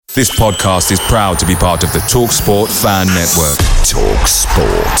This podcast is proud to be part of the TalkSport Fan Network.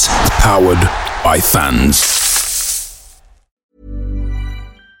 TalkSport. Powered by fans.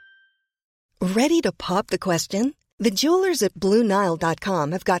 Ready to pop the question? The jewelers at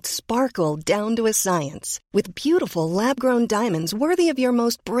BlueNile.com have got sparkle down to a science with beautiful lab-grown diamonds worthy of your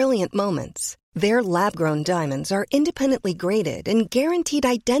most brilliant moments. Their lab-grown diamonds are independently graded and guaranteed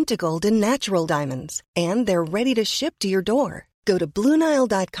identical to natural diamonds, and they're ready to ship to your door. Go to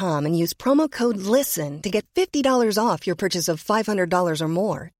BlueNile.com and use promo code LISTEN to get $50 off your purchase of $500 or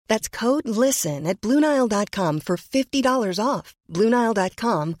more. That's code LISTEN at BlueNile.com for $50 off.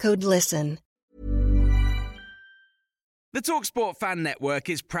 BlueNile.com, code LISTEN. The TalkSport Fan Network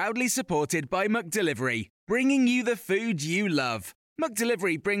is proudly supported by McDelivery, bringing you the food you love.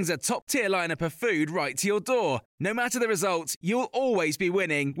 McDelivery brings a top-tier lineup of food right to your door. No matter the result, you'll always be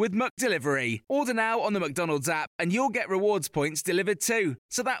winning with McDelivery. Order now on the McDonald's app and you'll get rewards points delivered too.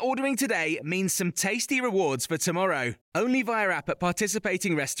 So that ordering today means some tasty rewards for tomorrow. Only via app at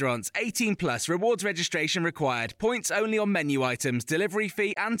participating restaurants. 18 plus. Rewards registration required. Points only on menu items. Delivery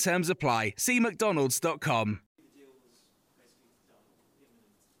fee and terms apply. See mcdonalds.com.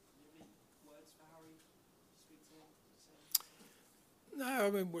 No, I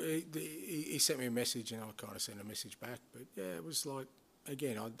mean, he sent me a message and I kind of sent a message back. But yeah, it was like,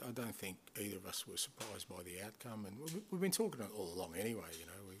 again, I don't think either of us were surprised by the outcome. And we've been talking all along anyway, you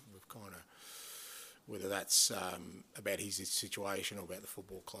know. We've kind of, whether that's about his situation or about the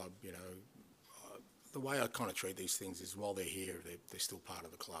football club, you know, the way I kind of treat these things is while they're here, they're still part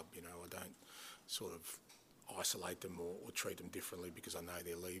of the club, you know. I don't sort of isolate them or treat them differently because I know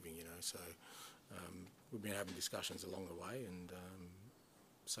they're leaving, you know. So we've been having discussions along the way and...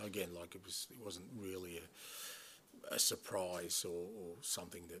 So again, like it wasn't really a surprise or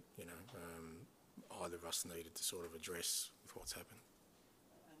something that, you know, either of us needed to sort of address with what's happened.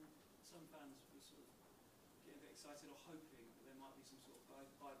 And some fans were sort of getting a bit excited or hoping that there might be some sort of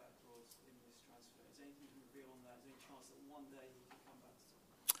buyback clause in this transfer. Is there anything you can reveal on that? Is there any chance that one day he could come back to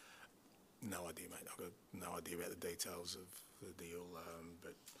Tottenham? No idea, mate. I've got no idea about the details of the deal,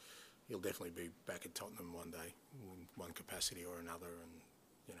 but he'll definitely be back at Tottenham one day, in one capacity or another, and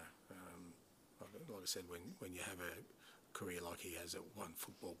you know, like I said, when you have a career like he has at one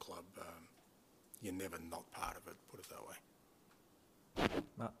football club, you're never not part of it, put it that way.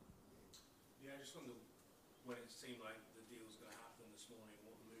 Matt? Yeah, I just wonder when it seemed like the deal was going to happen this morning,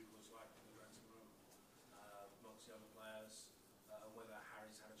 what the mood was like in the dressing room, amongst the other players, whether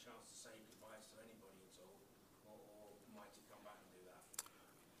Harry's had a chance to say goodbyes to anybody at all, or might he come back and do that?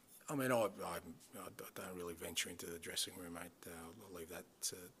 I mean, I don't really venture into the dressing room, mate. I'll leave that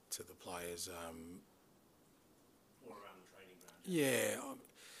to the players. Or around the training ground? Yeah,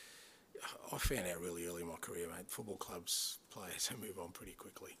 I found out really early in my career, mate, football clubs, players move on pretty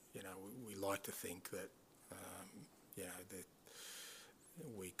quickly. You know, we like to think that, you know, that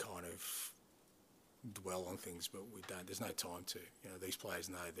we kind of dwell on things, but we don't. There's no time to. You know, these players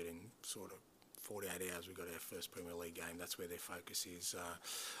know that in sort of 48 hours we've got our first Premier League game. That's where their focus is.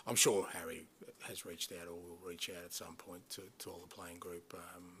 I'm sure Harry has reached out or will reach out at some point to all the playing group,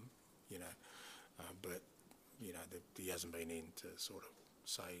 you know, but, you know, he hasn't been in to sort of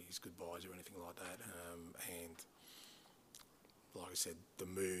say his goodbyes or anything like that. And like I said, the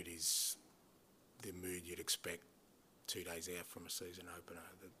mood you'd expect 2 days out from a season opener.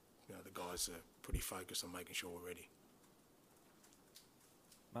 You know, the guys are pretty focused on making sure we're ready.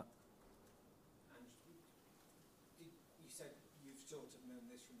 Sort of known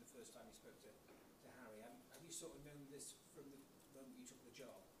this from the first time you spoke to Harry. Have you sort of known this from the moment you took the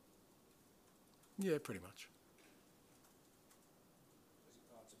job? Yeah, pretty much. Was it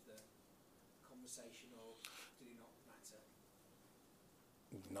part of the conversation, or did it not matter?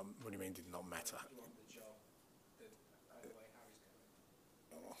 What do you mean, did not matter? You want the job, either way Harry's going.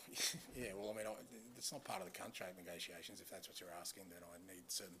 Oh, yeah, well, I mean, it's not part of the contract negotiations. If that's what you're asking, then I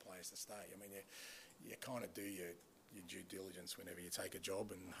need certain players to stay. I mean, you kind of do your due diligence whenever you take a job,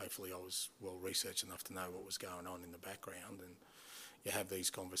 and hopefully I was well researched enough to know what was going on in the background, and you have these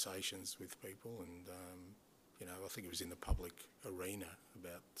conversations with people, and you know, I think it was in the public arena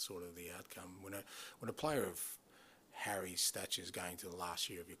about sort of the outcome. When a player of Harry's stature is going to the last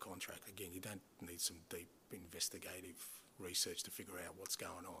year of your contract, again, you don't need some deep investigative research to figure out what's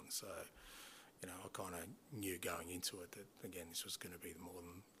going on. So, you know, I kind of knew going into it that, again, this was going to be more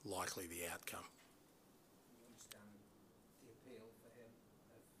than likely the outcome.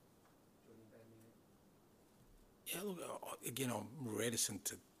 Yeah, look, again, I'm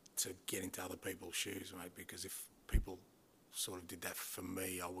reticent to get into other people's shoes, mate, because if people sort of did that for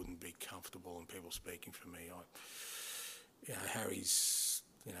me, I wouldn't be comfortable, and people speaking for me, you know, Harry's,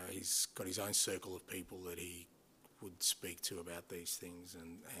 you know, he's got his own circle of people that he would speak to about these things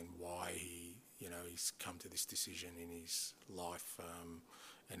and why he's come to this decision in his life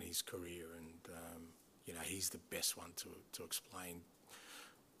and his career, and he's the best one to explain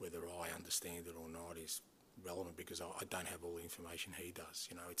whether I understand it or not is relevant, because I don't have all the information he does.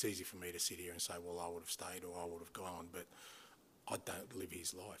 It's easy for me to sit here and say, well, I would have stayed or I would have gone, but I don't live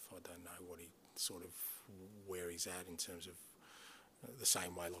his life. I don't know where he's at in terms of the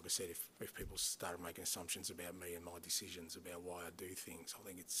same way. Like I said, if people started making assumptions about me and my decisions about why I do things, I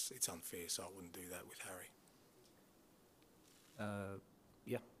think it's unfair. So I wouldn't do that with Harry.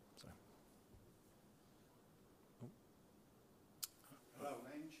 Yeah. Sorry. Hello,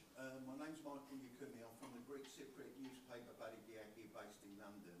 Ange. My name's Michael Yukumi. I'm from the Greek Cypriot newspaper Badigiaki, based in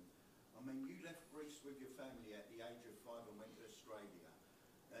London. I mean, you left Greece with your family at the age of 5 and went to Australia.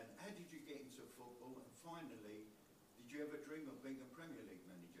 And how did you get into football? And finally, did you ever dream of being a Premier League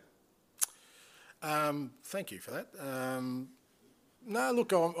manager? Thank you for that. No,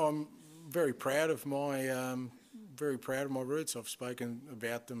 look, I'm very proud of my roots. I've spoken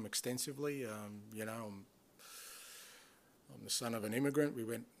about them extensively. I'm the son of an immigrant. We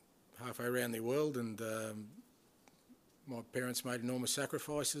went halfway around the world, and my parents made enormous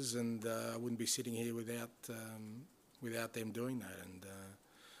sacrifices, and I wouldn't be sitting here without them doing that. And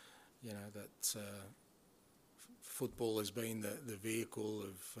football has been the vehicle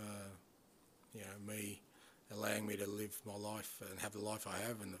of me allowing me to live my life and have the life I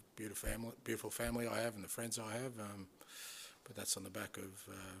have, and the beautiful family I have, and the friends I have. But that's on the back of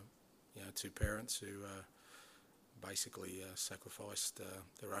two parents who basically sacrificed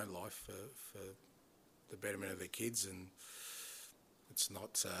their own life for the betterment of their kids, and it's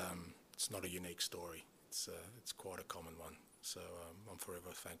not a unique story. It's quite a common one. So I'm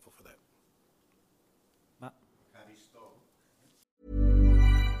forever thankful for that. Matt?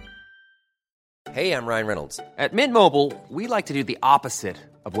 Hey, I'm Ryan Reynolds. At Mint Mobile, we like to do the opposite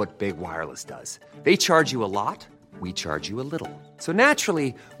of what Big Wireless does. They charge you a lot, we charge you a little. So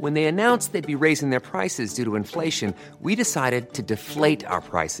naturally, when they announced they'd be raising their prices due to inflation, we decided to deflate our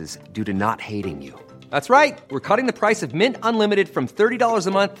prices due to not hating you. That's right. We're cutting the price of Mint Unlimited from $30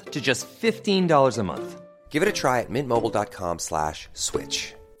 a month to just $15 a month. Give it a try at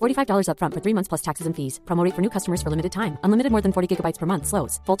mintmobile.com/switch. $45 up front for 3 months plus taxes and fees. Promo rate for new customers for limited time. Unlimited more than 40 gigabytes per month.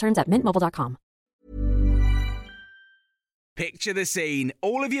 Slows full terms at mintmobile.com. Picture the scene.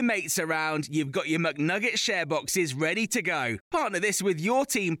 All of your mates around, you've got your McNugget share boxes ready to go. Partner this with your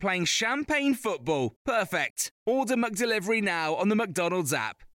team playing champagne football. Perfect. Order McDelivery now on the McDonald's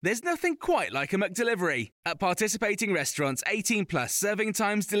app. There's nothing quite like a McDelivery. At participating restaurants, 18 plus, serving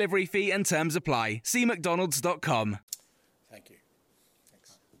times, delivery fee and terms apply. See mcdonalds.com. Thank you.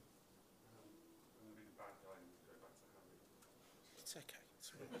 Thanks. It's okay.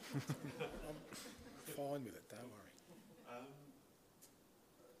 I'm fine with it, don't worry.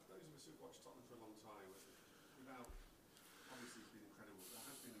 Those of us who've watched Tottenham for a long time, without obviously it's been incredible, there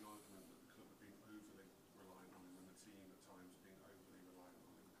has been an argument that the club have been overly reliant on him and the team at times being overly reliant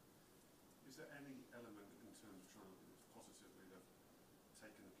on him. Is there any element in terms of trying to look at this positively that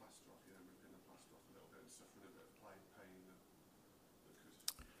taking the plaster off, ripping the plaster off a little bit and suffering a bit of pain that could get something good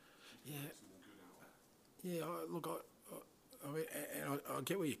out of it? Yeah, look, I mean, and I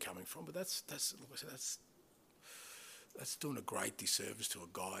get where you're coming from, but that's doing a great disservice to a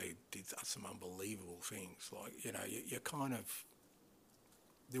guy who did some unbelievable things. Like, you're kind of,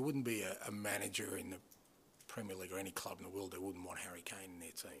 there wouldn't be a manager in the Premier League or any club in the world that wouldn't want Harry Kane in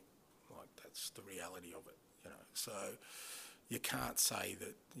their team. Like, that's the reality of it. So you can't say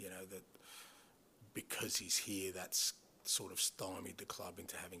that that because he's here, that's sort of stymied the club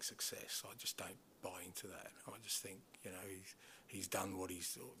into having success. I just don't buy into that. I just think he's done what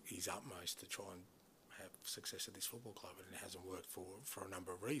his utmost to try and have success at this football club, and it hasn't worked for a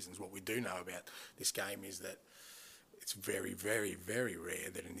number of reasons. What we do know about this game is that it's very, very, very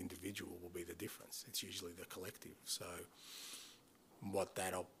rare that an individual will be the difference. It's usually the collective. So what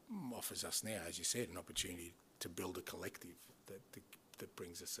that offers us now, as you said, an opportunity to build a collective that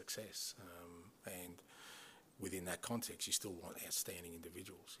brings us success. And within that context, you still want outstanding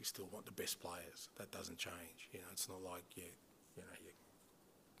individuals. You still want the best players. That doesn't change. It's not like you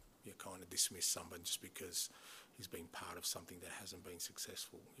kind of dismiss someone just because he's been part of something that hasn't been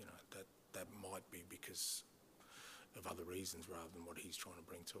successful. That might be because of other reasons rather than what he's trying to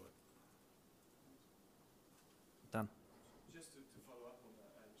bring to it. Dan? Just to follow up on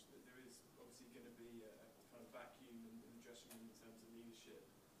that, Ange, there is obviously going to be a kind of vacuum in the dressing room in terms of leadership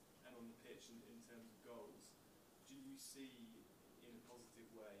and on the pitch in terms of goals. Do you see, in a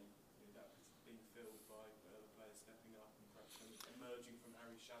positive way, that being filled by other players stepping up and perhaps kind of emerging from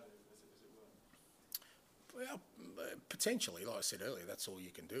Harry's shadow Well, potentially, like I said earlier, that's all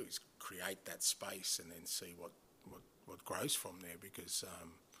you can do is create that space and then see what grows from there, because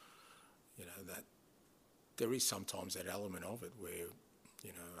that there is sometimes that element of it where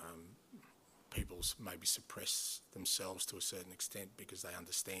people maybe suppress themselves to a certain extent because they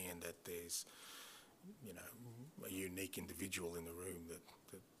understand that there's a unique individual in the room that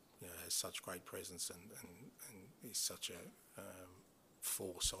has such great presence and is such a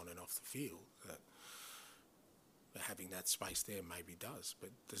force on and off the field that having that space there maybe does, but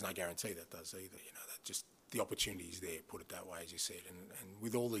there's no guarantee that does either. That just the opportunity is there, put it that way, as you said. And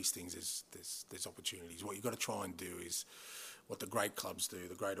with all these things, there's opportunities. What you've got to try and do is what the great clubs do,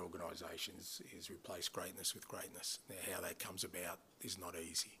 the great organisations, is replace greatness with greatness. Now, how that comes about is not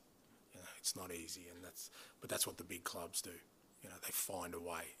easy. It's not easy, but that's what the big clubs do. They find a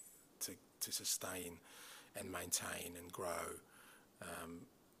way to sustain and maintain and grow,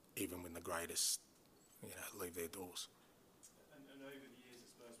 even when the greatest leave their doors. And over the years at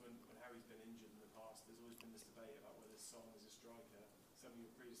Spurs, when Harry's been injured in the past, there's always been this debate about whether Son is a striker. Some of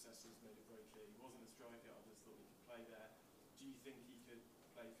your predecessors made it very clear he wasn't a striker. Others thought he could play there. Do you think he could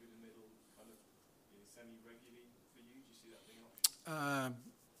play through the middle, kind of semi-regularly for you? Do you see that being an option?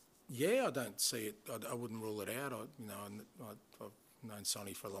 Yeah, I don't see it. I wouldn't rule it out. I've known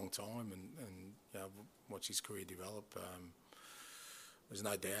Sonny for a long time and watched his career develop. There's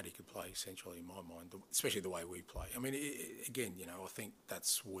no doubt he could play centrally in my mind, especially the way we play. I mean, again, I think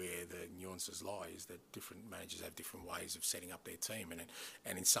that's where the nuances lie, is that different managers have different ways of setting up their team.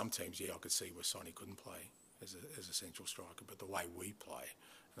 And in some teams, I could see where Sonny couldn't play as a central striker. But the way we play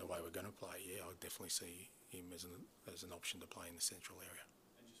and the way we're going to play, I definitely see him as an option to play in the central area.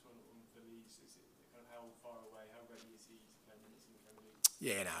 And just one for Leeds, is it kind of how far away, how ready is he to play minutes in the Premier League?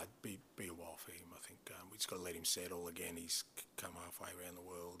 Yeah, it'd be a while for him. I think we just got to let him settle. Again, he's come halfway around the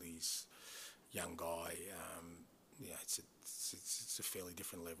world. He's a young guy. It's a fairly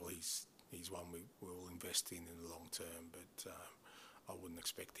different level. He's one we will invest in the long term, but I wouldn't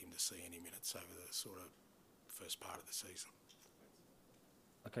expect him to see any minutes over the sort of first part of the season.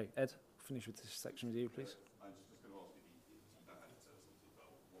 Okay, Ed, finish with this section with you, please. I'm just going to ask if you don't have to tell us something, but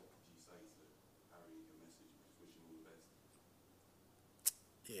what would you say to Harry in your message? Just wish him all the best.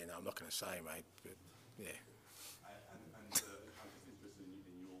 Yeah, no, I'm not going to say, mate, but yeah. And I'm just interested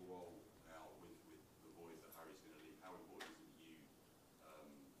in your role now with the boys that Harry's going to leave. How important is it that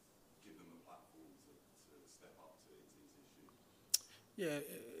you give them a platform to step up to his issues? Yeah,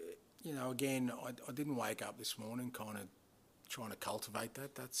 again, I didn't wake up this morning kind of trying to cultivate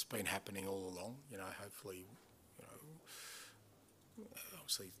that. That's been happening all along. Hopefully,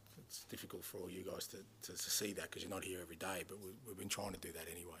 obviously it's difficult for all you guys to see that because you're not here every day, but we've been trying to do that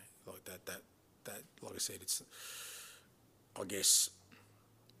anyway. Like that, like I said, it's, I guess,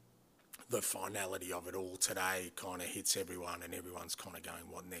 the finality of it all today kind of hits everyone, and everyone's kind of going,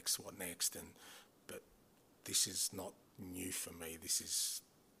 what next? But this is not new for me. This is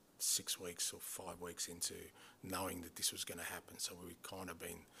 6 weeks or 5 weeks into knowing that this was going to happen. So we've kind of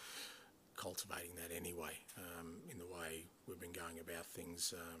been cultivating that anyway, in the way we've been going about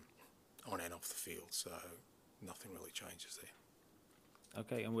things on and off the field. So nothing really changes there.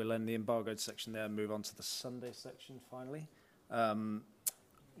 Okay, and we'll end the embargoed section there and move on to the Sunday section finally.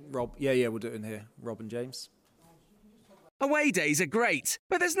 Rob, we'll do it in here. Rob and James. Away days are great,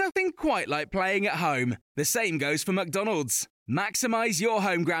 but there's nothing quite like playing at home. The same goes for McDonald's. Maximise your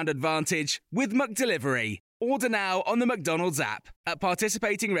home ground advantage with McDelivery. Order now on the McDonald's app. At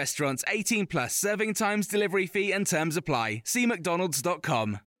participating restaurants, 18 plus serving times, delivery fee and terms apply. See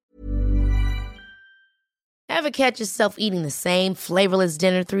mcdonalds.com. Ever catch yourself eating the same flavorless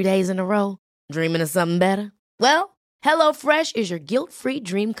dinner 3 days in a row? Dreaming of something better? Well, HelloFresh is your guilt-free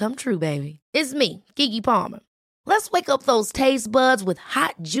dream come true, baby. It's me, Keke Palmer. Let's wake up those taste buds with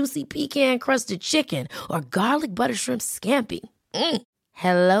hot, juicy pecan-crusted chicken or garlic butter shrimp scampi.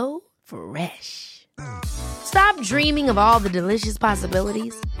 Hello Fresh. Stop dreaming of all the delicious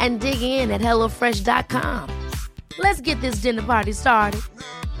possibilities and dig in at HelloFresh.com. Let's get this dinner party started.